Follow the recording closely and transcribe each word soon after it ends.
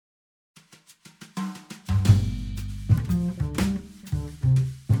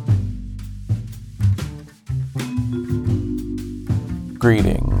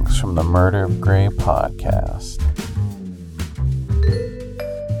Greetings from the Murder of Grey podcast,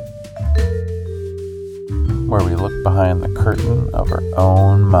 where we look behind the curtain of our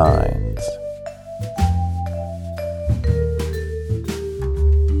own minds.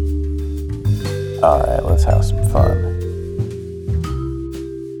 Alright, let's have some fun.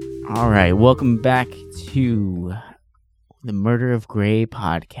 Alright, welcome back to the Murder of Grey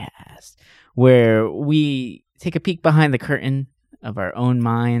podcast, where we take a peek behind the curtain of our own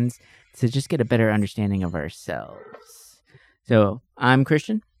minds to just get a better understanding of ourselves. So, I'm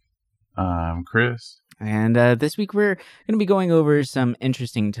Christian. I'm Chris. And this week we're going to be going over some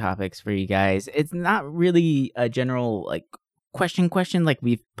interesting topics for you guys. It's not really a general question like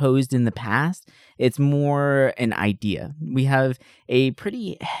we've posed in the past. It's more an idea. We have a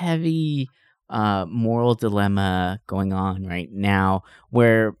pretty heavy moral dilemma going on right now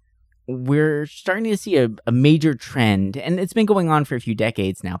where we're starting to see a major trend, and it's been going on for a few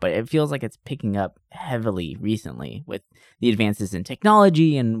decades now, but it feels like it's picking up heavily recently with the advances in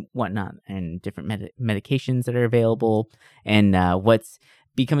technology and whatnot, and different medications that are available, and what's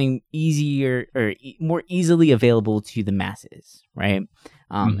becoming easier or more easily available to the masses, right?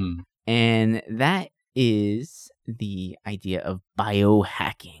 And that is the idea of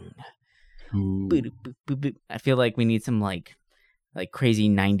biohacking. I feel like we need some like crazy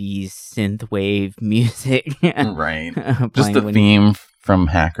 90s synthwave music. Right. Just the theme from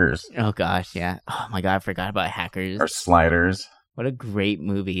Hackers. Oh gosh, yeah. Oh my god, I forgot about Hackers. Or Sliders. What a great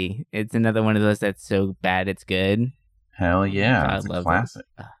movie. It's another one of those that's so bad it's good. Hell yeah, God, it's a classic.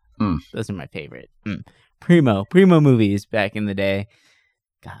 Those are my favorite. Primo movies back in the day.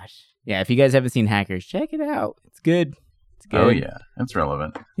 Gosh. Yeah, if you guys haven't seen Hackers, check it out. It's good. Oh yeah, it's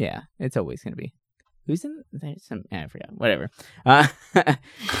relevant. Yeah, it's always going to be. Who's in there? I forgot. Whatever.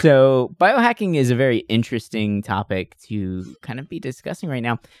 So biohacking is a very interesting topic to kind of be discussing right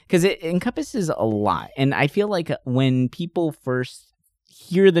now because it encompasses a lot. And I feel like when people first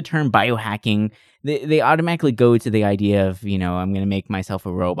hear the term biohacking, they automatically go to the idea of, I'm going to make myself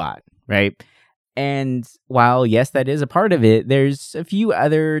a robot, right? And while, yes, that is a part of it, there's a few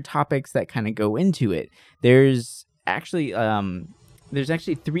other topics that kind of go into it. There's actually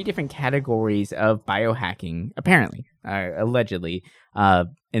three different categories of biohacking, apparently, allegedly.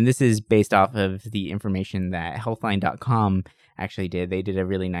 And this is based off of the information that Healthline.com actually did. They did a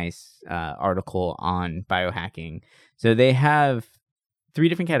really nice article on biohacking. So they have three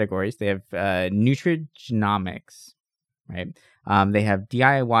different categories. They have nutrigenomics, right? They have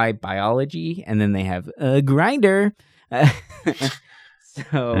DIY biology, and then they have Grindr.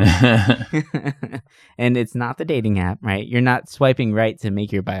 So, and it's not the dating app, right? You're not swiping right to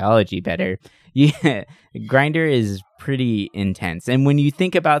make your biology better. Yeah, Grindr is pretty intense. And when you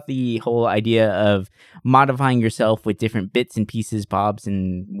think about the whole idea of modifying yourself with different bits and pieces, bobs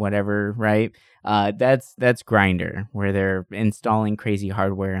and whatever, right? That's Grindr, where they're installing crazy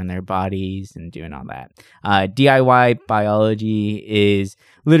hardware on their bodies and doing all that. DIY biology is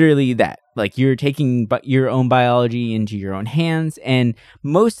literally that. Like, you're taking your own biology into your own hands, and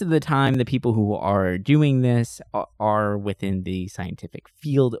most of the time the people who are doing this are within the scientific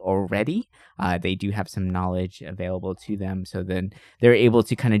field already. They do have some knowledge available to them, so then they're able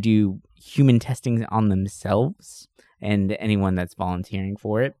to kind of do human testing on themselves and anyone that's volunteering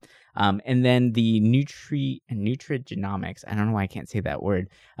for it. And then the nutrigenomics, I don't know why I can't say that word.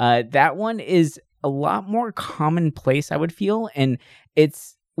 That one is a lot more commonplace, I would feel, and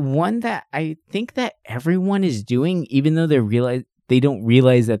it's one that I think that everyone is doing, even though they don't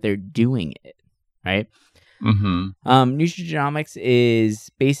realize that they're doing it, right? Nutrigenomics is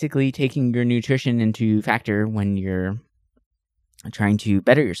basically taking your nutrition into factor when you're trying to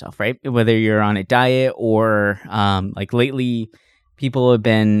better yourself, right? Whether you're on a diet or like lately, people have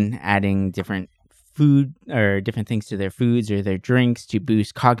been adding different food or different things to their foods or their drinks to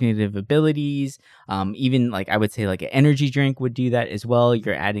boost cognitive abilities. Even I would say an energy drink would do that as well.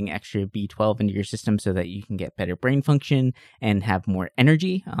 You're adding extra B12 into your system so that you can get better brain function and have more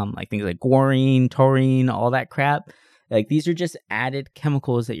energy. Like things like guarine, taurine, all that crap. These are just added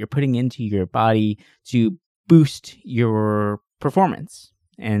chemicals that you're putting into your body to boost your performance.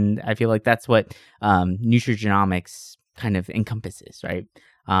 And I feel like that's what nutrigenomics kind of encompasses, right?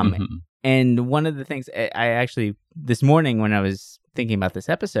 And one of the things I actually, this morning when I was thinking about this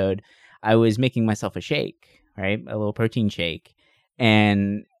episode, I was making myself a shake, right? A little protein shake.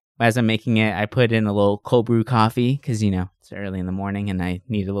 And as I'm making it, I put in a little cold brew coffee because, it's early in the morning and I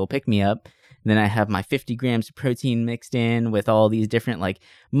need a little pick-me-up. then I have my 50 grams of protein mixed in with all these different like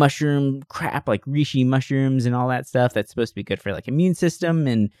mushroom crap, like reishi mushrooms and all that stuff that's supposed to be good for like immune system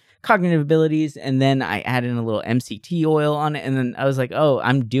and cognitive abilities. And then I add in a little MCT oil on it. And then I was like, oh,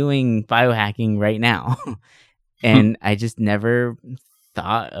 I'm doing biohacking right now. And I just never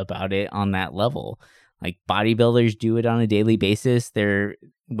thought about it on that level. Like bodybuilders do it on a daily basis. They're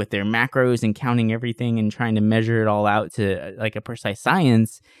with their macros and counting everything and trying to measure it all out to like a precise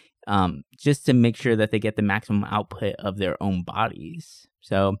science, just to make sure that they get the maximum output of their own bodies.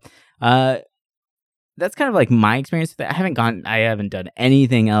 So that's kind of like my experience with it. I haven't done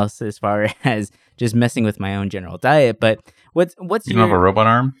anything else as far as just messing with my own general diet. But what's you don't have a robot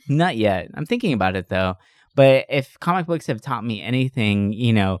arm? Not yet. I'm thinking about it though. But if comic books have taught me anything,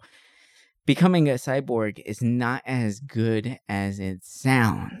 becoming a cyborg is not as good as it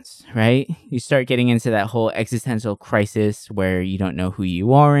sounds, right? You start getting into that whole existential crisis where you don't know who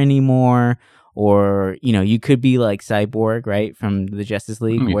you are anymore, or, you could be like Cyborg, right, from the Justice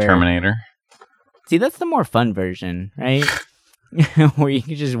League. Where Terminator. See, that's the more fun version, right? Where you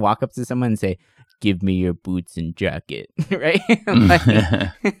can just walk up to someone and say, "Give me your boots and jacket," right?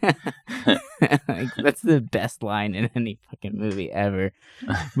 Like, that's the best line in any fucking movie ever.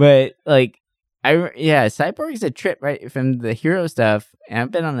 But Cyborg is a trip, right, from the hero stuff. And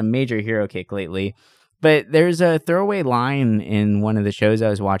I've been on a major hero kick lately. But there's a throwaway line in one of the shows I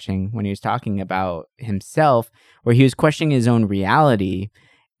was watching when he was talking about himself, where he was questioning his own reality.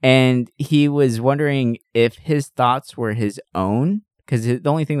 And he was wondering if his thoughts were his own, because the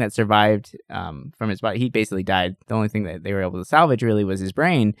only thing that survived from his body, he basically died. The only thing that they were able to salvage really was his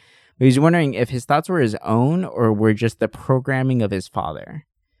brain. But he was wondering if his thoughts were his own or were just the programming of his father.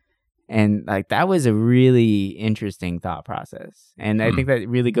 And like that was a really interesting thought process. And I think that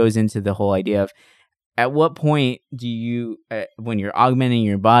really goes into the whole idea of at what point do you, when you're augmenting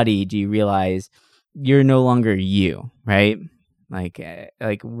your body, do you realize you're no longer you, right? Like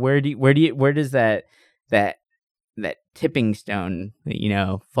where does that tipping stone,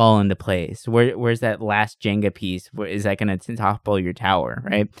 fall into place? Where's that last Jenga piece? Where is that going to topple your tower,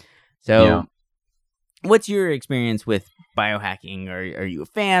 right? So, What's your experience with biohacking? Are you a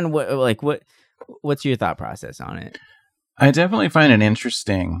fan? What's your thought process on it? I definitely find it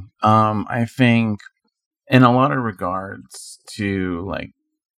interesting. I think in a lot of regards to like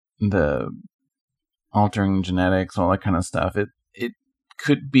the altering genetics, all that kind of stuff, it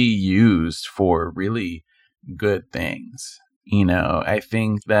could be used for really good things. I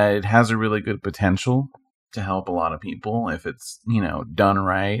think that it has a really good potential to help a lot of people if it's, done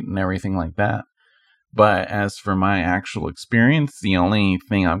right and everything like that. But as for my actual experience, the only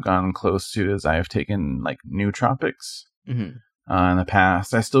thing I've gotten close to is I've taken like nootropics in the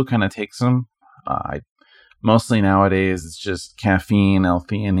past. I still kind of take some. Mostly nowadays it's just caffeine,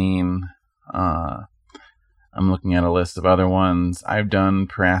 L-theanine. I'm looking at a list of other ones. I've done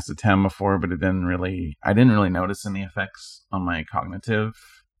piracetam before, but I didn't really notice any effects on my cognitive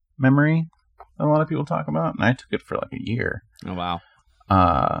memory that a lot of people talk about. And I took it for like a year. Oh,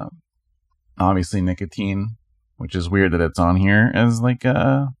 wow. Obviously nicotine, which is weird that it's on here as like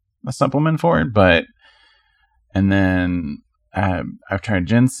a supplement for it. And then I've tried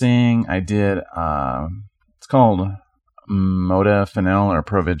ginseng. I did, it's called modafinil or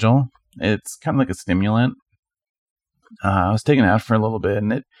Provigil. It's kind of like a stimulant. I was taking it out for a little bit,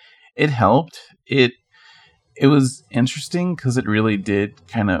 and it helped. It was interesting because it really did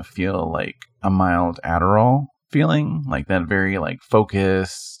kind of feel like a mild Adderall feeling, like that very like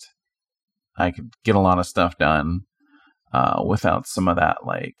focused. I could get a lot of stuff done without some of that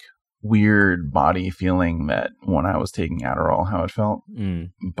like weird body feeling that when I was taking Adderall, how it felt.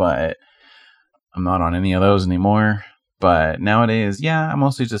 But I'm not on any of those anymore. But nowadays, I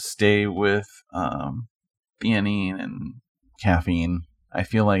mostly just stay with theanine and caffeine. I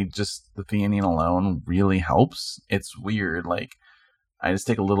feel like just the theanine alone really helps. It's weird. Like I just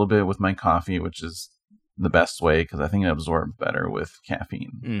take a little bit with my coffee, which is the best way because I think it absorbs better with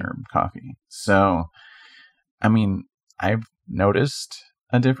caffeine or coffee. So, I mean, I've noticed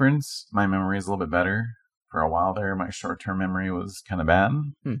a difference. My memory is a little bit better. For a while there, my short-term memory was kind of bad,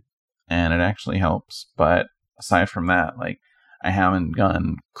 and it actually helps. But aside from that, like I haven't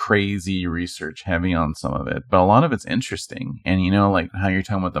done crazy research heavy on some of it, but a lot of it's interesting. And like how you're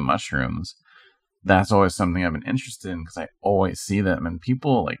talking about the mushrooms, that's always something I've been interested in because I always see them and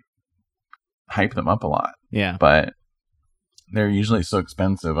people like hype them up a lot. Yeah. But they're usually so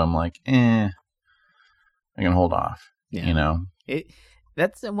expensive. I'm like, I can hold off. Yeah.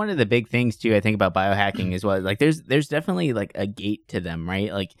 That's one of the big things too, I think, about biohacking as well. Like there's definitely like a gate to them,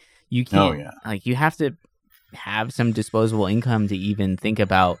 right? Like you can't like you have to have some disposable income to even think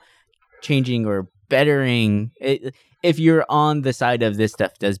about changing or bettering it, if you're on the side of this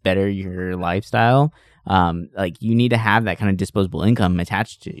stuff does better your lifestyle, like you need to have that kind of disposable income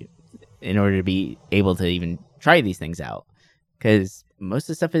attached to you in order to be able to even try these things out, because most of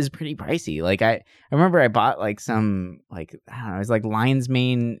the stuff is pretty pricey. Like I remember I bought like some, like, I don't know, it was like Lion's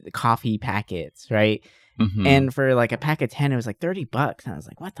Mane coffee packets, right? Mhm. And for like a pack of 10, it was like $30. And I was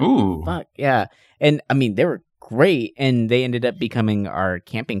like, what the Ooh. fuck? Yeah. And I mean, they were great. And they ended up becoming our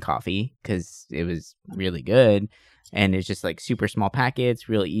camping coffee because it was really good. And it's just like super small packets,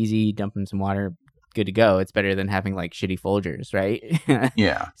 really easy, dump in some water, good to go. It's better than having like shitty Folgers, right?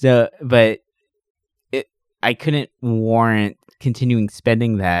 Yeah. So, but I couldn't warrant continuing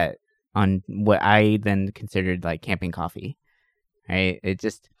spending that on what I then considered like camping coffee, right? It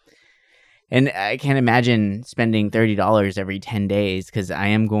just, and I can't imagine spending $30 every 10 days because I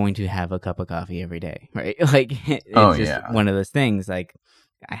am going to have a cup of coffee every day, right? Like it's just one of those things. Like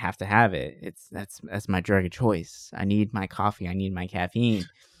I have to have it. That's my drug of choice. I need my coffee. I need my caffeine,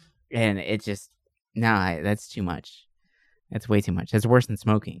 and it just that's too much. That's way too much. That's worse than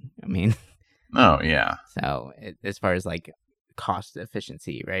smoking. I mean. Oh, yeah. So as far as like cost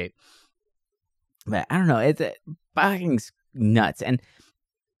efficiency, right? But I don't know. Biohacking's nuts, and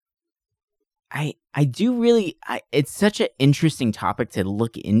I do really. It's such an interesting topic to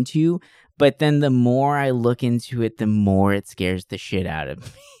look into. But then the more I look into it, the more it scares the shit out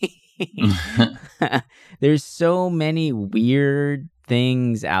of me. There's so many weird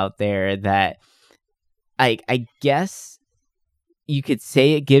things out there that I guess you could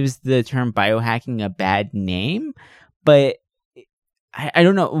say it gives the term biohacking a bad name, but I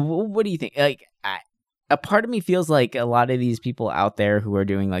don't know. What do you think? Like, a part of me feels like a lot of these people out there who are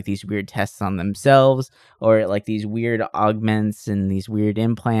doing like these weird tests on themselves or like these weird augments and these weird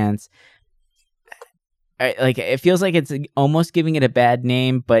implants, like it feels like it's almost giving it a bad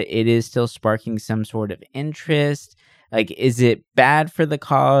name, but it is still sparking some sort of interest. Like, is it bad for the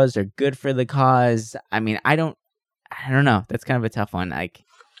cause or good for the cause? I mean, I don't know. That's kind of a tough one. Like,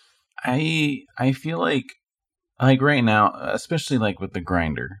 I feel like right now, especially like with the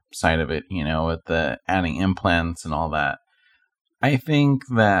grinder side of it, with the adding implants and all that, I think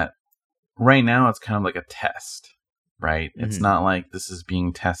that right now it's kind of like a test, right? Mm-hmm. It's not like this is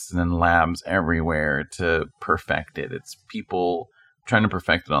being tested in labs everywhere to perfect it. It's people trying to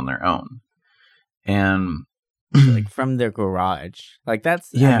perfect it on their own. And like from their garage. Like I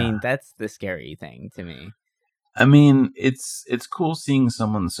mean, that's the scary thing to me. I mean, it's cool seeing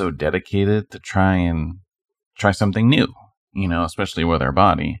someone so dedicated to try something new, especially with our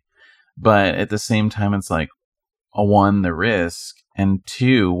body. But at the same time, it's like, one, the risk, and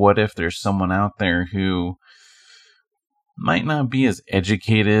two, what if there's someone out there who might not be as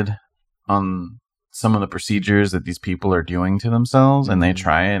educated on some of the procedures that these people are doing to themselves, and they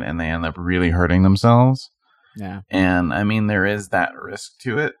try it and they end up really hurting themselves. Yeah. And I mean, there is that risk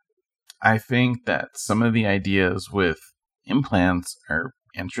to it. I think that some of the ideas with implants are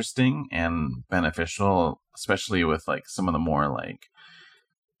interesting and beneficial, especially with like some of the more like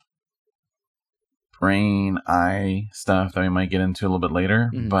brain eye stuff that we might get into a little bit later.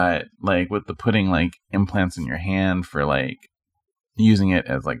 Mm-hmm. But like with the putting like implants in your hand for like using it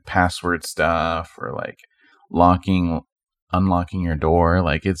as like password stuff or like unlocking your door,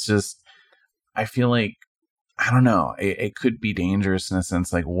 like it's just, I feel like, I don't know, it could be dangerous in a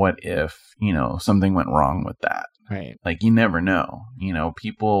sense. Like, what if, something went wrong with that? Right. Like, you never know.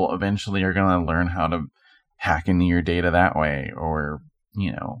 People eventually are going to learn how to hack into your data that way, or,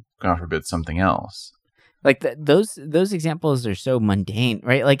 God forbid, something else. Like those examples are so mundane,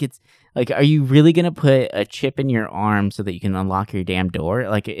 right? Like, it's like, are you really going to put a chip in your arm so that you can unlock your damn door?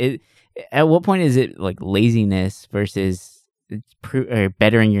 Like, at what point is it like laziness versus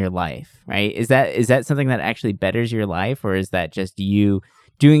bettering your life, right? Is that something that actually betters your life, or is that just you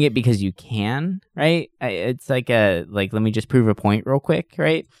doing it because you can, right? It's like let me just prove a point real quick,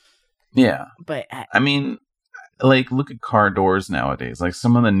 right? Yeah. But I mean, like, look at car doors nowadays. Like,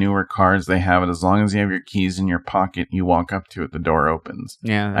 some of the newer cars, they have it as long as you have your keys in your pocket, you walk up to it, the door opens.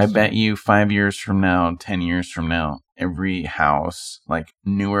 Yeah. I bet you 5 years from now, 10 years from now, every house, like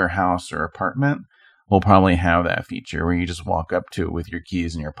newer house or apartment, will probably have that feature where you just walk up to it with your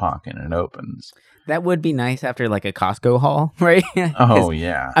keys in your pocket and it opens. That would be nice after like a Costco haul, right? Oh,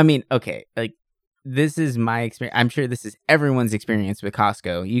 yeah. I mean, okay, like this is my experience. I'm sure this is everyone's experience with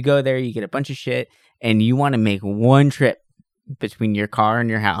Costco. You go there, you get a bunch of shit, and you want to make one trip between your car and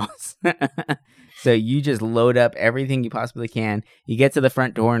your house. So you just load up everything you possibly can. You get to the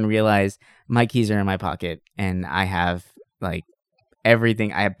front door and realize my keys are in my pocket, and I have like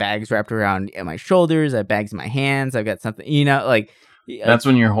everything. I have bags wrapped around my shoulders. I have bags in my hands. I've got something, like That's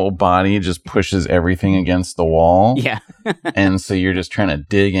when your whole body just pushes everything against the wall. Yeah. And so you're just trying to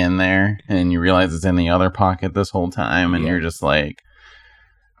dig in there, and you realize it's in the other pocket this whole time, and you're just like,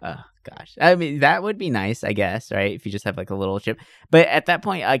 oh gosh. I mean, that would be nice, I guess, right? If you just have like a little chip. But at that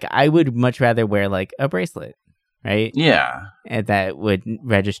point, like, I would much rather wear like a bracelet, right? yeah. And that would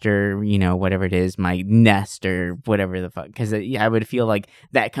register, whatever it is, my Nest or whatever the fuck. Because I would feel like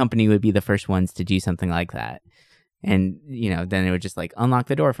that company would be the first ones to do something like that. And, then it would just like unlock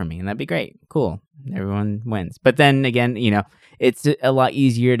the door for me, and that'd be great. Cool. Everyone wins. But then again, it's a lot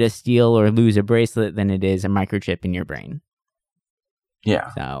easier to steal or lose a bracelet than it is a microchip in your brain.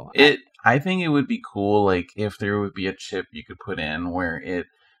 Yeah. So I think it would be cool, like, if there would be a chip you could put in where it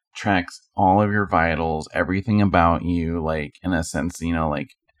tracks all of your vitals, everything about you, like, in a sense,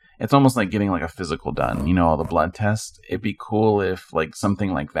 like, it's almost like getting like a physical done, all the blood tests. It'd be cool if like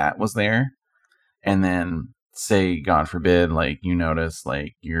something like that was there, and then say, God forbid, like, you notice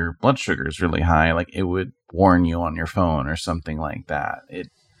like your blood sugar is really high, like it would warn you on your phone or something like that.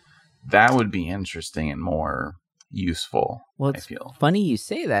 That would be interesting and more useful. Well, it's funny you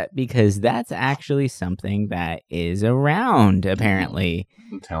say that, because that's actually something that is around, apparently.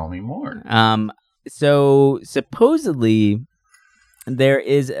 Tell me more. So supposedly there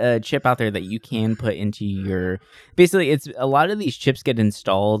is a chip out there that you can put into your, basically it's a lot of these chips get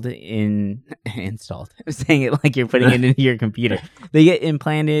installed. I'm saying it like you're putting it into your computer. They get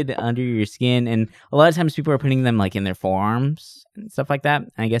implanted under your skin, and a lot of times people are putting them like in their forearms and stuff like that.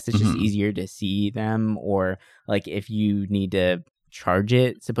 I guess it's just easier to see them, or like if you need to charge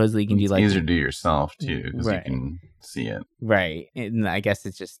it, supposedly you can do like easier to do yourself too, because you can see it. Right. And I guess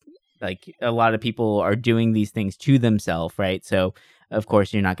it's just like a lot of people are doing these things to themselves, right? So of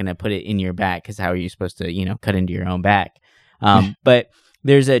course you're not going to put it in your back, because how are you supposed to, cut into your own back? But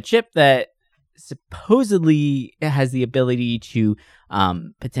there's a chip that supposedly has the ability to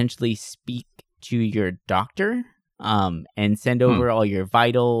potentially speak to your doctor and send over all your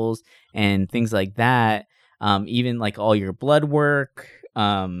vitals and things like that. Even like all your blood work,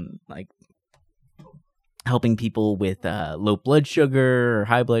 like helping people with low blood sugar or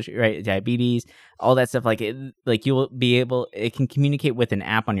high blood sugar, right? Diabetes, all that stuff. Like you'll be able, it can communicate with an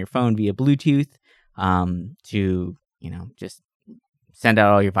app on your phone via Bluetooth to, just send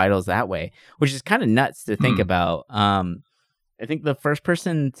out all your vitals that way, which is kind of nuts to think about. I think the first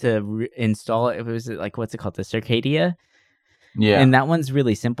person to install it was like, what's it called? The Circadia. Yeah. And that one's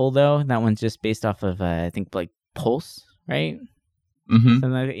really simple though. That one's just based off of, I think like Pulse, right?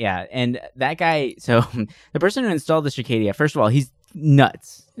 Mm-hmm. Yeah, and that guy, so the person who installed the Circadia, first of all, he's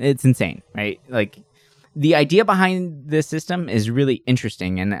nuts. It's insane, right? Like, the idea behind this system is really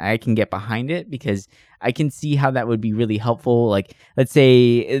interesting, and I can get behind it because I can see how that would be really helpful. Like, let's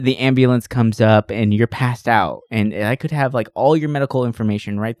say the ambulance comes up and you're passed out, and I could have like all your medical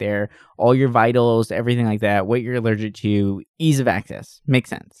information right there, all your vitals, everything like that, what you're allergic to, ease of access.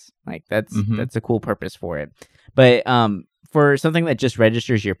 Makes sense. Like, that's a cool purpose for it. But for something that just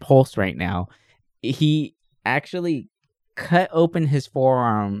registers your pulse right now, he actually cut open his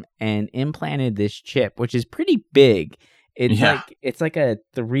forearm and implanted this chip, which is pretty big. It's like a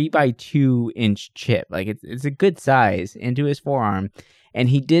 3x2 inch chip. Like it's a good size into his forearm, and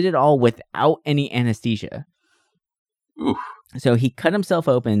he did it all without any anesthesia. Oof. So he cut himself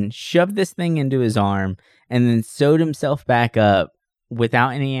open, shoved this thing into his arm, and then sewed himself back up without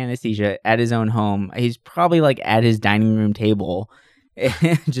any anesthesia at his own home. He's probably like at his dining room table,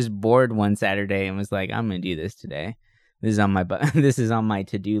 just bored one Saturday and was like, I'm going to do this today. This is on my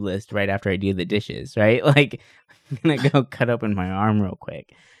to-do list right after I do the dishes, right? Like, I'm going to go cut open my arm real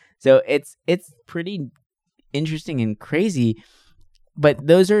quick. So it's pretty interesting and crazy, but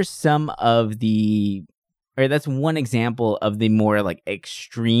those are some of that's one example of the more like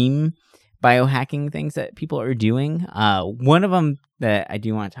extreme biohacking things that people are doing. One of them that I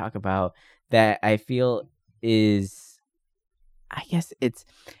do want to talk about that I feel is, I guess it's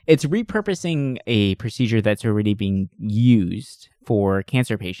repurposing a procedure that's already being used for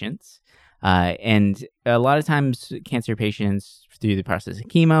cancer patients. And a lot of times cancer patients, through the process of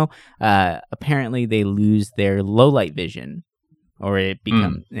chemo, apparently they lose their low light vision, or it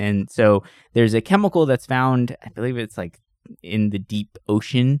becomes, and so there's a chemical that's found, I believe it's like in the deep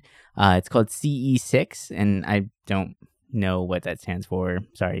ocean. It's called CE6, and I don't know what that stands for.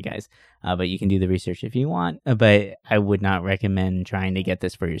 Sorry, guys. But you can do the research if you want. But I would not recommend trying to get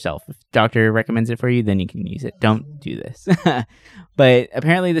this for yourself. If doctor recommends it for you, then you can use it. Don't do this. But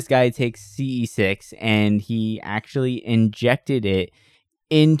apparently this guy takes CE6, and he actually injected it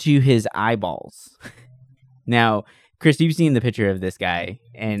into his eyeballs. Now, Chris, you've seen the picture of this guy,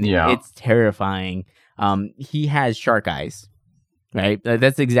 and it's terrifying. He has shark eyes. right?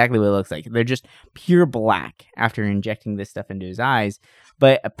 That's exactly what it looks like. They're just pure black after injecting this stuff into his eyes.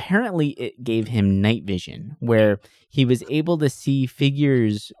 But apparently it gave him night vision, where he was able to see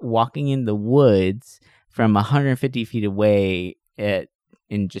figures walking in the woods from 150 feet away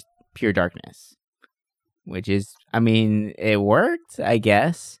in just pure darkness. Which is, I mean, it worked, I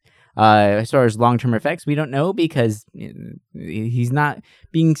guess. As far as long-term effects, we don't know because he's not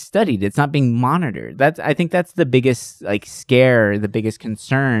being studied. It's not being monitored. I think that's the biggest scare, the biggest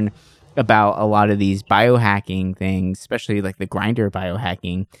concern about a lot of these biohacking things, especially like the Grindr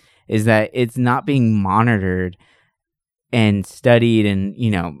biohacking, is that it's not being monitored and studied and,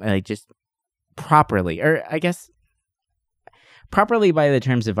 just properly, or I guess properly by the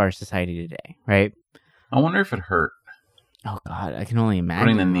terms of our society today, right? I wonder if it hurt. Oh God, I can only imagine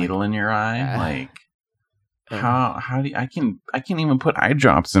Putting the needle in your eye, how do you, I can't even put eye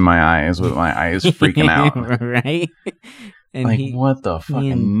drops in my eyes with my eyes freaking out, right? And what the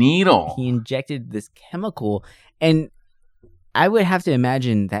fucking needle? He injected this chemical, and I would have to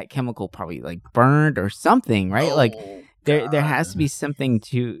imagine that chemical probably burned or something, right? There has to be something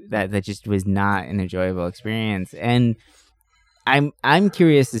to that just was not an enjoyable experience, and I'm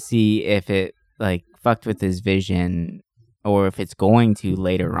curious to see if it fucked with his vision or if it's going to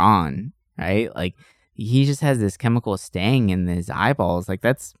later on, right? He just has this chemical staying in his eyeballs.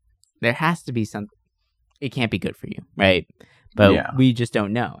 There has to be some. It can't be good for you, right? But we just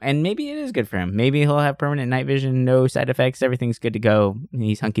don't know. And maybe it is good for him. Maybe he'll have permanent night vision, no side effects, everything's good to go.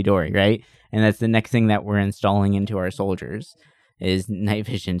 He's hunky-dory, right? And that's the next thing that we're installing into our soldiers is night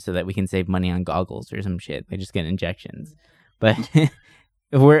vision so that we can save money on goggles or some shit. They just get injections. But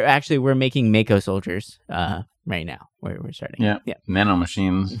we're making Mako soldiers right now. We're starting. Yeah. Nano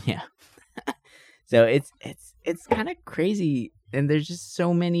machines. Yeah. So it's kind of crazy, and there's just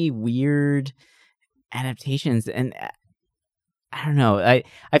so many weird adaptations, and I don't know.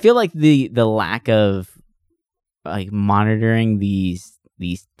 I feel like the lack of monitoring these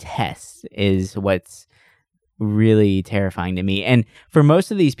tests is what's really terrifying to me. And for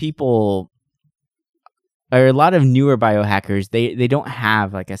most of these people, or a lot of newer biohackers, they don't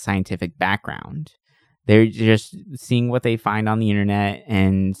have a scientific background. They're just seeing what they find on the internet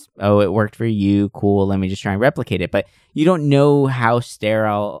and, oh, it worked for you. Cool. Let me just try and replicate it. But you don't know how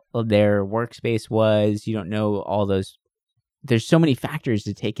sterile their workspace was. You don't know all those. There's so many factors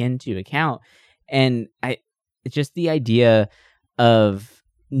to take into account. And it's just the idea of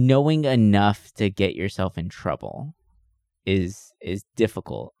knowing enough to get yourself in trouble is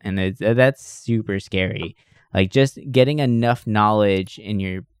difficult. And that's super scary. Just getting enough knowledge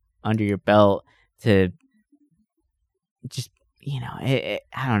under your belt to just, I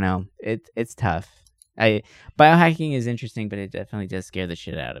don't know. It's tough. Biohacking is interesting, but it definitely does scare the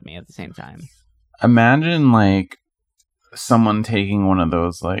shit out of me at the same time. Imagine someone taking one of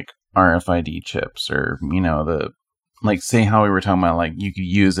those RFID chips, or say how we were talking about you could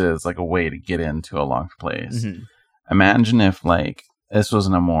use it as a way to get into a locked place. Mm-hmm. Imagine if this was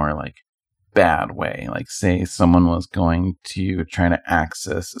in a more bad way. Say someone was going to try to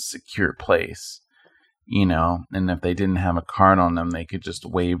access a secure place, and if they didn't have a card on them, they could just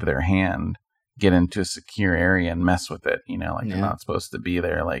wave their hand, get into a secure area and mess with it, they're not supposed to be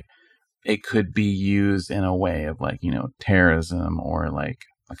there. It could be used in a way of terrorism or a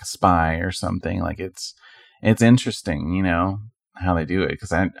spy or something. It's interesting, how they do it,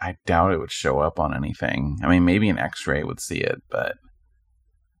 because I doubt it would show up on anything. I mean, maybe an X-ray would see it, but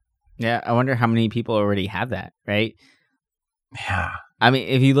yeah, I wonder how many people already have that, right? Yeah. I mean,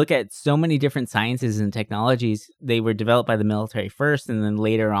 if you look at so many different sciences and technologies, they were developed by the military first and then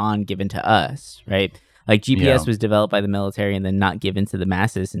later on given to us, right? GPS was developed by the military and then not given to the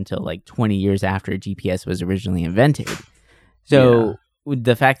masses until 20 years after GPS was originally invented. So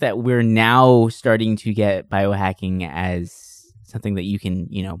the fact that we're now starting to get biohacking as something that you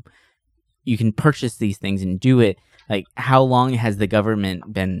can purchase these things and do it, how long has the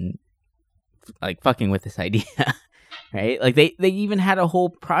government been fucking with this idea? Right? They even had a whole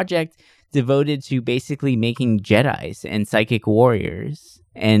project devoted to basically making Jedis and psychic warriors,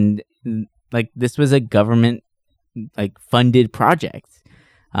 and this was a government funded project.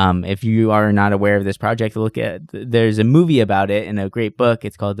 If you are not aware of this project, there's a movie about it and a great book.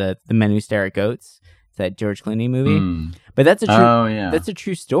 It's called the Men Who Stare at Goats. It's that George Clooney movie. But that's a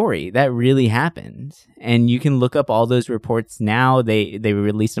true story. That really happened. And you can look up all those reports now. They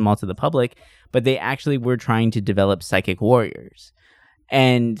released them all to the public, but they actually were trying to develop psychic warriors.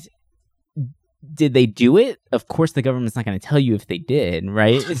 And did they do it? Of course, the government's not going to tell you if they did,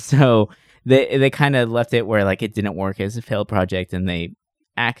 right? So they kind of left it where it didn't work as a failed project and they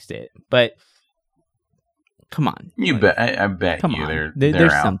axed it. But come on. You like, bet. I bet come you on. they're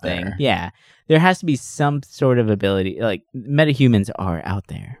There's out something. there. Yeah. There has to be some sort of ability. Like, metahumans are out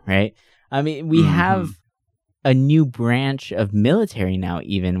there, right? I mean, we have a new branch of military now,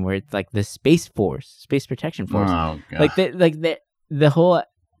 even where it's like the Space Protection Force. Oh god. Like the whole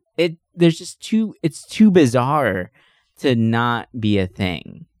it's too bizarre to not be a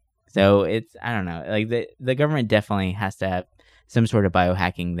thing. So it's, I don't know, like the government definitely has to have some sort of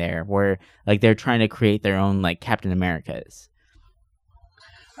biohacking there, where like they're trying to create their own like Captain Americas.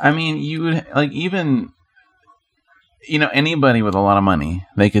 I mean, you would like, even, anybody with a lot of money,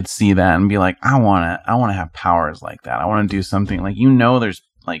 they could see that and be like, I want to have powers like that. I want to do something like, there's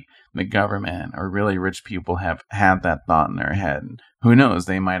like the government or really rich people have had that thought in their head. Who knows?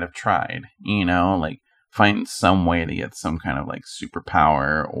 They might have tried, like find some way to get some kind of like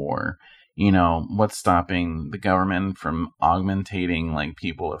superpower, or, what's stopping the government from augmentating like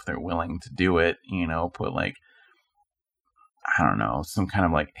people if they're willing to do it, put like, I don't know, some kind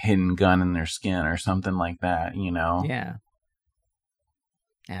of like hidden gun in their skin or something like that, Yeah.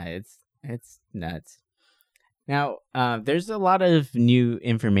 Yeah, it's nuts. Now, there's a lot of new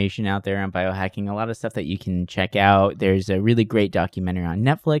information out there on biohacking, a lot of stuff that you can check out. There's a really great documentary on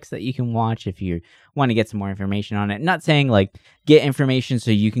Netflix that you can watch if you want to get some more information on it. Not saying like get information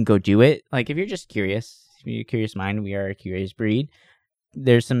so you can go do it. Like, if you're just curious, if you're a curious mind, we are a curious breed.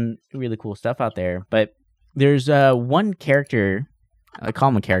 There's some really cool stuff out there. But there's one character, I call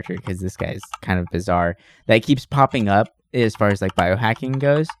him a character because this guy's kind of bizarre, that keeps popping up as far as like biohacking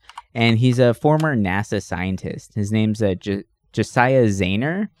goes. And he's a former NASA scientist. His name's Josiah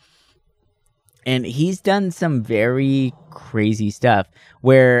Zayner. And he's done some very crazy stuff,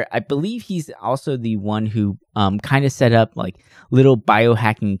 where I believe he's also the one who kind of set up like little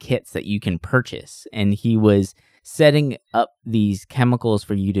biohacking kits that you can purchase. And he was setting up these chemicals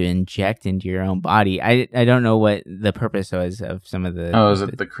for you to inject into your own body. I don't know what the purpose was of some of the... Oh, is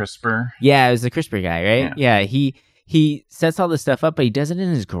it the CRISPR? Yeah, it was the CRISPR guy, right? Yeah, he sets all this stuff up, but he does it in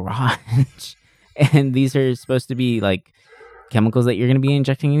his garage. And these are supposed to be like chemicals that you're going to be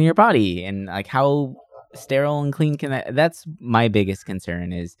injecting in your body. And like, how sterile and clean can that's my biggest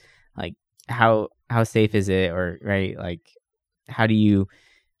concern, is like how safe is it, or right, like how do you,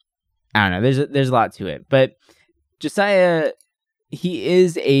 I don't know, there's a lot to it. But Josiah, he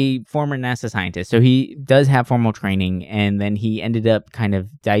is a former NASA scientist, so he does have formal training, and then he ended up kind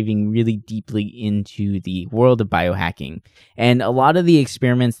of diving really deeply into the world of biohacking. And a lot of the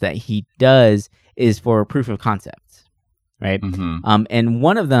experiments that he does is for proof of concept, right? Mm-hmm. And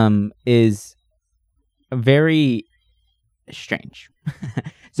one of them is very strange.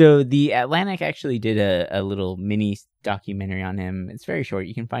 So the Atlantic actually did a little mini documentary on him. It's very short.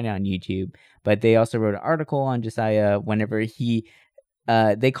 You can find it on YouTube. But they also wrote an article on Josiah whenever he...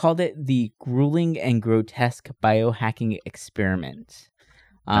 they called it the grueling and grotesque biohacking experiment.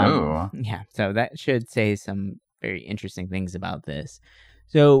 Yeah, so that should say some very interesting things about this.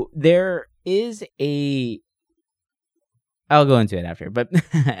 So there is I'll go into it after, but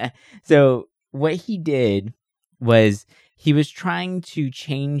so what he did was he was trying to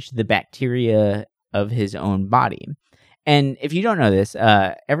change the bacteria of his own body. And if you don't know this,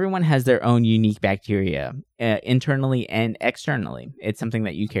 everyone has their own unique bacteria, internally and externally. It's something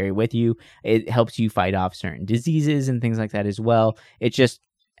that you carry with you. It helps you fight off certain diseases and things like that as well. It's just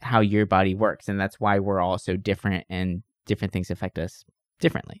how your body works. And that's why we're all so different, and different things affect us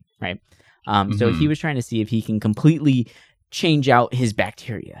differently, right? So he was trying to see if he can completely change out his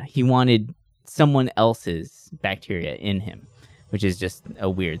bacteria. He wanted someone else's bacteria in him, which is just a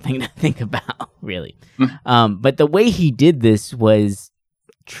weird thing to think about, really. But the way he did this was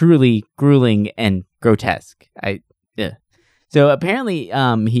truly grueling and grotesque. So apparently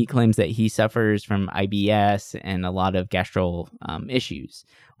he claims that he suffers from IBS and a lot of gastro issues,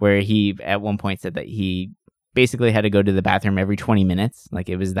 where he at one point said that he basically had to go to the bathroom every 20 minutes. Like,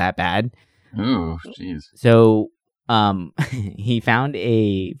 it was that bad. Ooh, jeez. So he found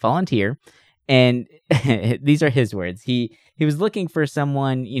a volunteer, and these are his words. He was looking for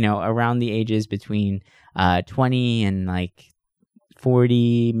someone, around the ages between 20 and like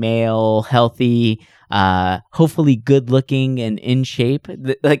 40, male, healthy, hopefully good looking and in shape.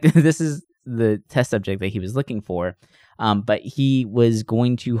 This is the test subject that he was looking for. But he was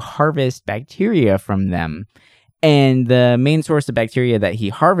going to harvest bacteria from them. And the main source of bacteria that he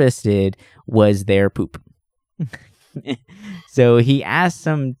harvested was their poop. So he asked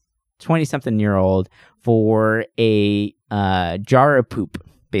some 20-something-year-old for a jar of poop,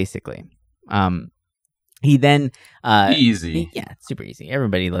 basically. He then... easy. It's super easy.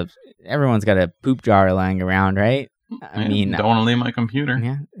 Everyone's got a poop jar lying around, right? I mean... Don't want to leave my computer.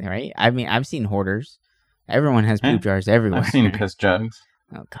 Yeah, right? I mean, I've seen hoarders. Everyone has poop jars everywhere. I've seen piss jugs.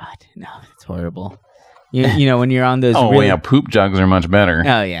 Oh God, no, it's horrible. You know, when you're on those. Oh, yeah, poop jugs are much better.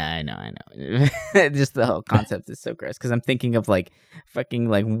 Oh yeah, I know. Just the whole concept is so gross because I'm thinking of like fucking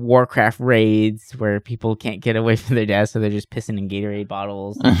like Warcraft raids where people can't get away from their desks, so they're just pissing in Gatorade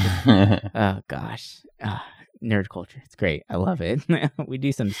bottles. Oh gosh, nerd culture. It's great. I love it. We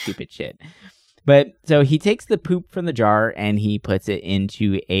do some stupid shit. But so he takes the poop from the jar and he puts it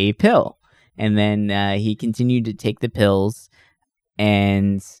into a pill, and then he continued to take the pills,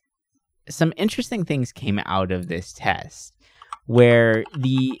 and some interesting things came out of this test where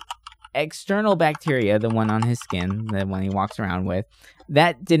the external bacteria, the one on his skin, the one he walks around with,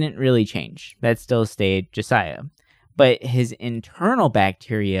 that didn't really change. That still stayed Josiah. But his internal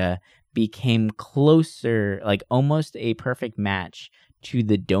bacteria became closer, like almost a perfect match to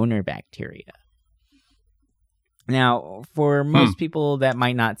the donor bacteria. Now, for most people, that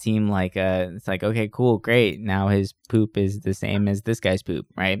might not seem like it's like, okay, cool, great. Now his poop is the same as this guy's poop,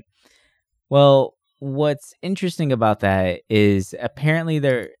 right? Well, what's interesting about that is apparently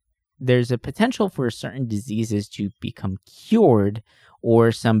there's a potential for certain diseases to become cured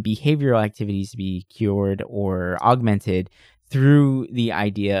or some behavioral activities to be cured or augmented through the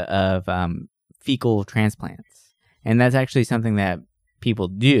idea of fecal transplants. And that's actually something that people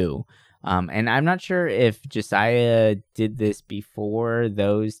do. And I'm not sure if Josiah did this before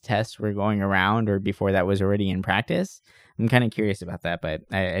those tests were going around or before that was already in practice. I'm kind of curious about that, but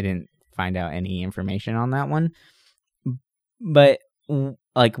I didn't find out any information on that one. But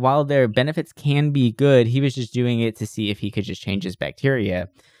like, while their benefits can be good, he was just doing it to see if he could just change his bacteria.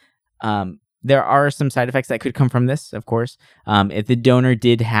 There are some side effects that could come from this, of course. If the donor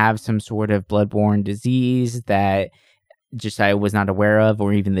did have some sort of bloodborne disease that Josiah was not aware of,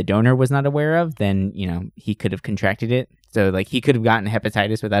 or even the donor was not aware of, then, you know, he could have contracted it. So like he could have gotten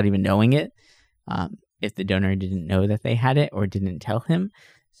hepatitis without even knowing it, if the donor didn't know that they had it or didn't tell him.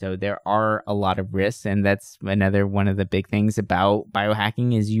 So there are a lot of risks, and that's another one of the big things about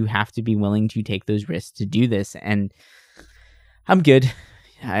biohacking is you have to be willing to take those risks to do this. And I'm good.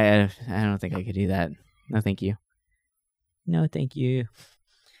 I don't think I could do that. No, thank you. No, thank you.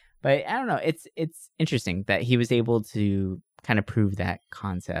 But I don't know. It's interesting that he was able to kind of prove that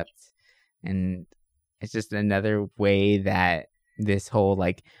concept, and it's just another way that this whole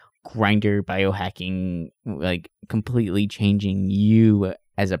like Grindr biohacking, like completely changing you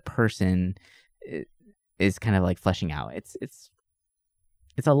as a person, is kind of like fleshing out. It's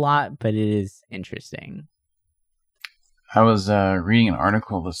a lot, but it is interesting. I was reading an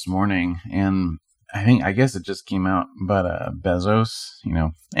article this morning, and I guess it just came out, but Bezos, you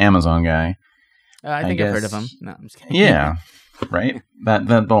know, Amazon guy. I think I've heard of him. No, I'm just kidding. Yeah, right.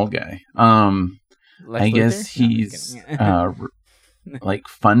 That bald guy. I guess he's like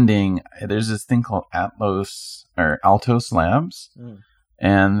funding. There's this thing called Altos Labs,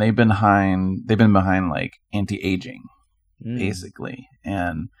 and they've been behind like anti-aging, basically,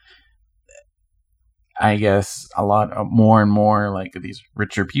 and I guess a lot more and more like these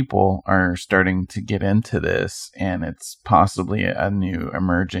richer people are starting to get into this, and it's possibly a new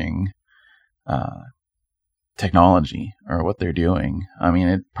emerging technology or what they're doing. I mean,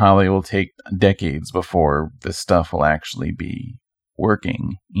 it probably will take decades before this stuff will actually be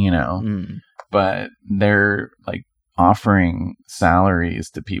working, you know, but they're like offering salaries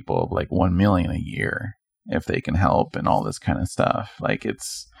to people of like $1 million a year if they can help and all this kind of stuff. Like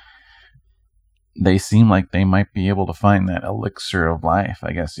they seem like they might be able to find that elixir of life,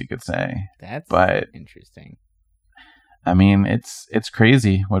 I guess you could say. But interesting. I mean, it's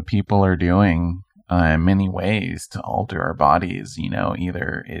crazy what people are doing in many ways to alter our bodies, you know,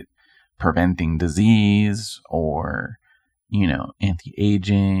 either it preventing disease or, you know,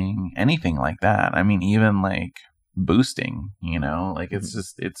 anti-aging, anything like that. I mean, even like boosting, you know, like it's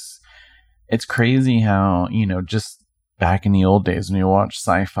just, it's crazy how, you know, just back in the old days when you watched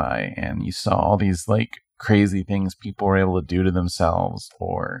sci-fi and you saw all these like crazy things people were able to do to themselves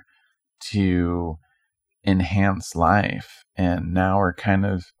or to enhance life, and now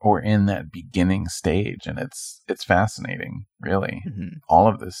we're in that beginning stage, and it's fascinating, really. All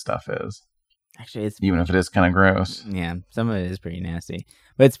of this stuff is actually, it's even if it is kind of gross. Yeah, some of it is pretty nasty,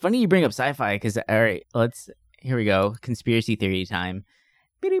 but it's funny you bring up sci-fi because all right, here we go, conspiracy theory time.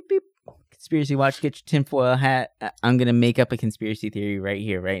 Beep, beep, beep. Conspiracy watch, get your tinfoil hat. I'm going to make up a conspiracy theory right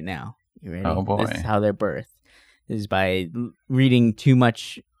here, right now. You ready? Oh, boy. This is how they're birthed. This is by reading too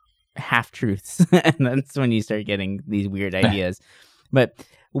much half-truths. And that's when you start getting these weird ideas. But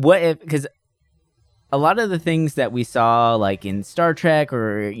what if, because a lot of the things that we saw like in Star Trek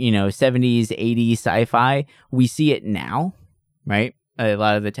or, you know, 70s, 80s sci-fi, we see it now, right? a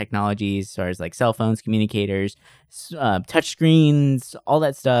lot of the technologies, as far as like cell phones, communicators, touch screens, all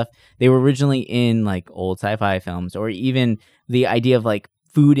that stuff, they were originally in like old sci-fi films, or even the idea of like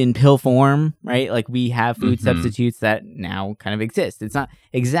food in pill form, right? Like we have food substitutes that now kind of exist. It's not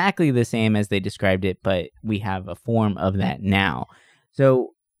exactly the same as they described it, but we have a form of that now.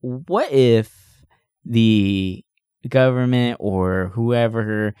 So what if the government or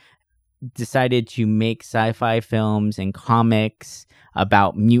whoever decided to make sci-fi films and comics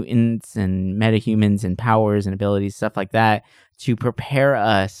about mutants and metahumans and powers and abilities, stuff like that, to prepare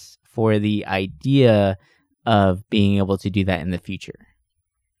us for the idea of being able to do that in the future?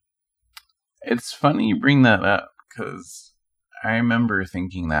 It's funny you bring that up, because I remember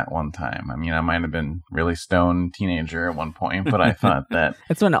thinking that one time. I mean, I might have been really stoned teenager at one point, but I thought that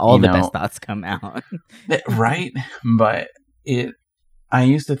that's when all the best thoughts come out. Right? But I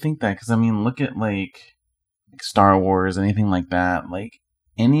used to think that, because I mean, look at like Star Wars, anything like that, like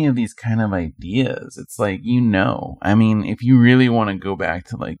any of these kind of ideas. It's like, I mean, if you really want to go back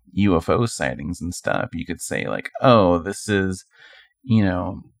to like UFO sightings and stuff, you could say like, oh, this is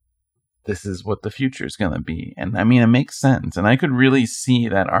what the future is going to be. And I mean, it makes sense. And I could really see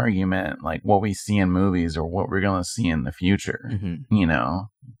that argument, like what we see in movies or what we're going to see in the future,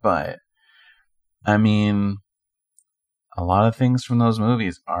 but I mean, a lot of things from those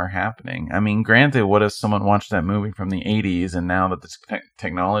movies are happening. I mean, granted, what if someone watched that movie from the 80s and now that the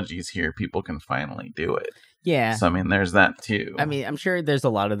technology is here, people can finally do it? Yeah. So, I mean, there's that too. I mean, I'm sure there's a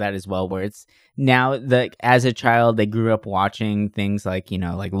lot of that as well, where it's now that as a child, they grew up watching things like,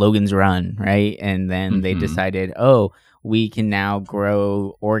 like Logan's Run, right? And then they decided, oh, we can now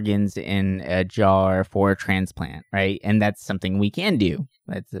grow organs in a jar for a transplant, right? And that's something we can do.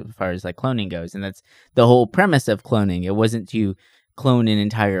 That's as far as like cloning goes. And that's the whole premise of cloning. It wasn't to clone an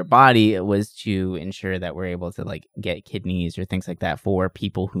entire body. It was to ensure that we're able to like get kidneys or things like that for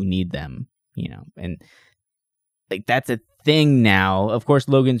people who need them, and like that's a thing now. Of course,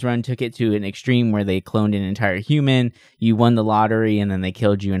 Logan's Run took it to an extreme where they cloned an entire human. You won the lottery and then they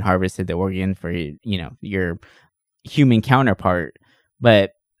killed you and harvested the organ for, your human counterpart.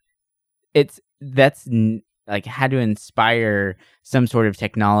 But that's like had to inspire some sort of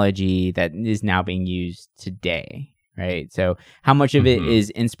technology that is now being used today, right? So how much of it is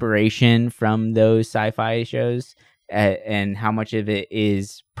inspiration from those sci-fi shows, and how much of it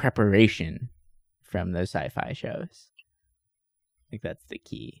is preparation from those sci-fi shows? I think that's the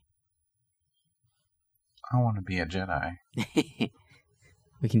key. I want to be a Jedi.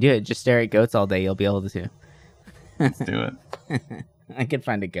 We can do it. Just stare at goats all day. You'll be able to. Let's do it. I could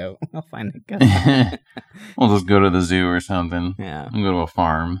find a goat. I'll find a goat. We'll just go to the zoo or something. Yeah. We'll go to a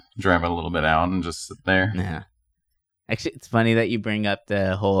farm, drive it a little bit out, and just sit there. Yeah. Actually, it's funny that you bring up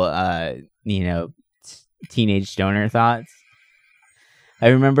the whole, teenage stoner thoughts. I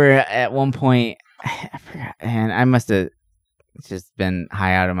remember at one point, I forgot, and I must have just been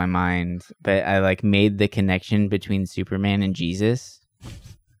high out of my mind, but I like made the connection between Superman and Jesus.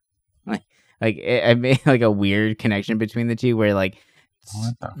 I made like a weird connection between the two, where like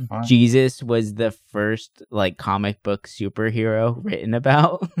what the fuck? Jesus was the first like comic book superhero written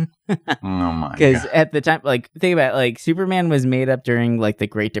about. Oh my god! Because at the time, like think about it, like Superman was made up during like the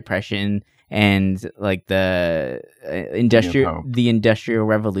Great Depression and like the industrial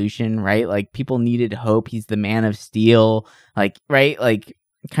revolution, right? Like people needed hope. He's the Man of Steel, like right, like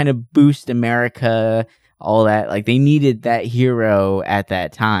kind of boost America, all that. Like they needed that hero at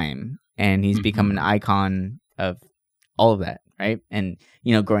that time, and he's become an icon of all of that, right? And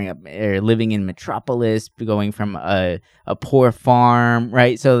growing up or living in Metropolis, going from a poor farm,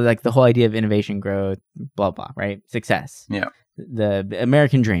 right? So like the whole idea of innovation, growth, blah blah, right? Success, yeah. The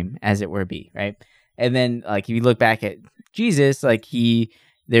American dream, as it were, right? And then like if you look back at Jesus, like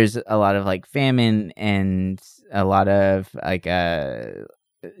there's a lot of like famine and a lot of like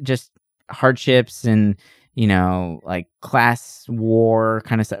just hardships and like class war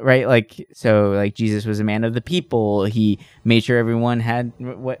kind of stuff, right? Like so like Jesus was a man of the people. He made sure everyone had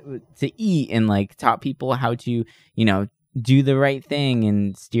what to eat and like taught people how to do the right thing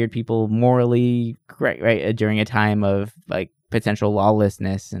and steered people morally correct, right, during a time of like potential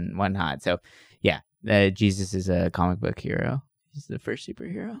lawlessness and whatnot. So yeah, Jesus is a comic book hero. He's the first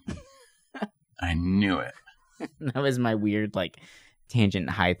superhero. I knew it. That was my weird like tangent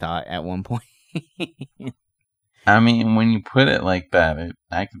high thought at one point. I mean, when you put it like that,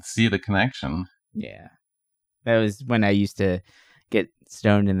 I can see the connection. Yeah. That was when I used to get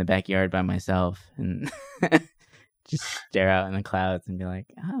stoned in the backyard by myself and just stare out in the clouds and be like,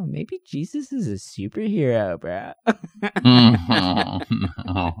 oh, maybe Jesus is a superhero, bro.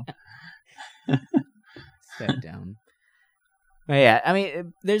 No. So dumb. Yeah, I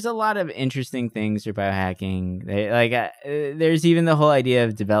mean, there's a lot of interesting things for biohacking. There's even the whole idea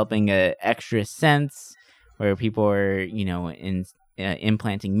of developing a extra sense, where people are,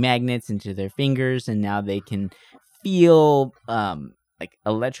 implanting magnets into their fingers, and now they can feel like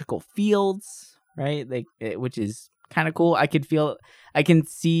electrical fields, right? Which is kind of cool. I can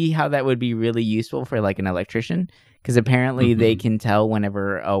see how that would be really useful for like an electrician, because apparently they can tell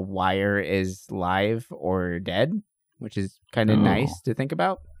whenever a wire is live or dead, which is kind of nice to think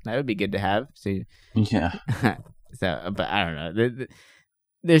about. That would be good to have. So yeah. But I don't know.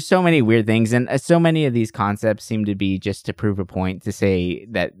 There's so many weird things, and so many of these concepts seem to be just to prove a point, to say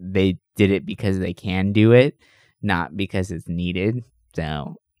that they did it because they can do it, not because it's needed.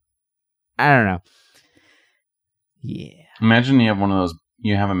 So I don't know. Yeah. Imagine you have one of those.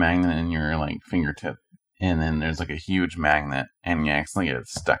 You have a magnet in your like fingertip, and then there's like a huge magnet, and you accidentally get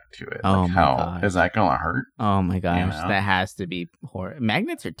stuck to it. Oh, like, my how gosh. is that gonna hurt? Oh my gosh, that has to be horrible.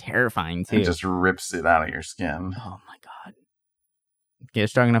 Magnets are terrifying too. It just rips it out of your skin. Oh my god. Get a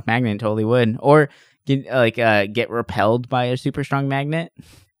strong enough magnet, totally would. Or get repelled by a super strong magnet.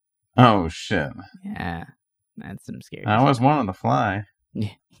 Oh shit. Yeah. That's some scary I always wanted to fly.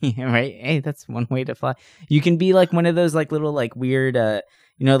 Yeah, right. Hey, that's one way to fly. You can be like one of those like little like weird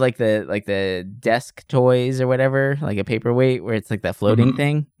like the desk toys or whatever, like a paperweight where it's like that floating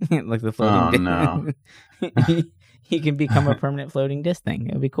thing. Like the floating no. You can become a permanent floating disc thing.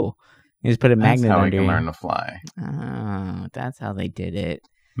 It would be cool. You just put a magnet under you. That's how we can learn to fly. Oh, that's how they did it.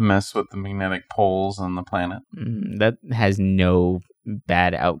 Mess with the magnetic poles on the planet. That has no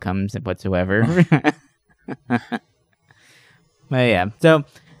bad outcomes whatsoever. But yeah, so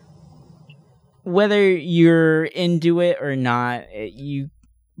whether you're into it or not,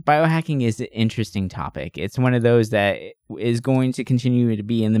 biohacking is an interesting topic. It's one of those that is going to continue to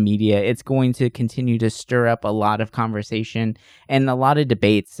be in the media. It's going to continue to stir up a lot of conversation and a lot of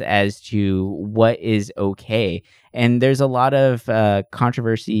debates as to what is okay. And there's a lot of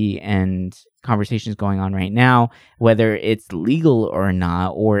controversy and conversations going on right now, whether it's legal or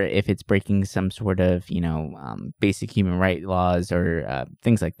not, or if it's breaking some sort of, basic human right laws or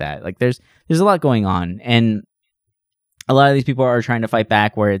things like that. Like there's a lot going on, and a lot of these people are trying to fight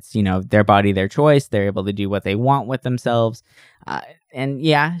back, where it's, their body, their choice. They're able to do what they want with themselves. And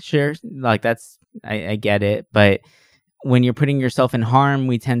yeah, sure. Like I get it. But when you're putting yourself in harm,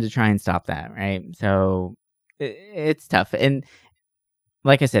 we tend to try and stop that. Right. So it's tough. And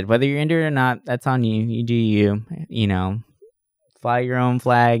like I said, whether you're into it or not, that's on you. You do you, fly your own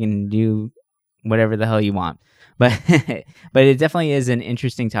flag and do whatever the hell you want. But it definitely is an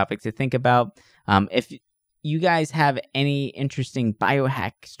interesting topic to think about. If you guys have any interesting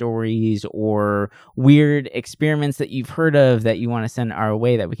biohack stories or weird experiments that you've heard of that you want to send our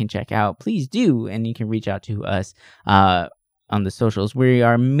way that we can check out, please do. And you can reach out to us on the socials. We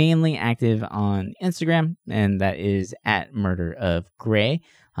are mainly active on Instagram, and that is at Murder of Gray.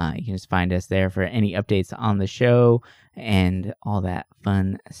 You can just find us there for any updates on the show and all that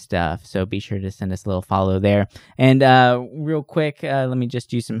fun stuff. So be sure to send us a little follow there. And real quick, let me just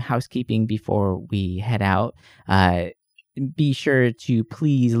do some housekeeping before we head out. Be sure to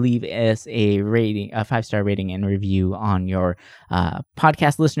please leave us a 5-star rating and review on your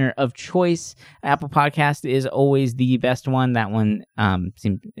podcast listener of choice. Apple Podcast is always the best one. That one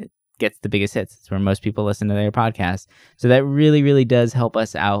gets the biggest hits. It's where most people listen to their podcasts. So that really, really does help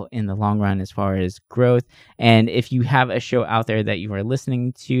us out in the long run as far as growth. And if you have a show out there that you are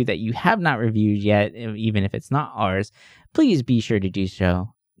listening to that you have not reviewed yet, even if it's not ours, please be sure to do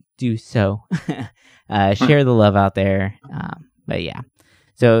so. Share the love out there. But yeah.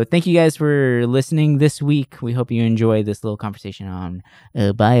 So thank you guys for listening this week. We hope you enjoyed this little conversation on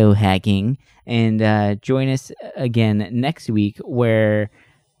biohacking. And join us again next week, where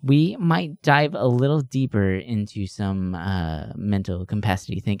we might dive a little deeper into some mental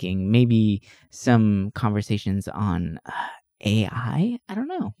capacity thinking, maybe some conversations on AI. I don't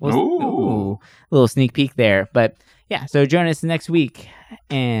know. Ooh, a little sneak peek there. But yeah, so join us next week.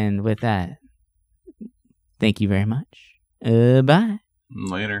 And with that, thank you very much. Bye.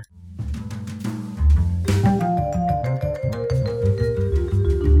 Later.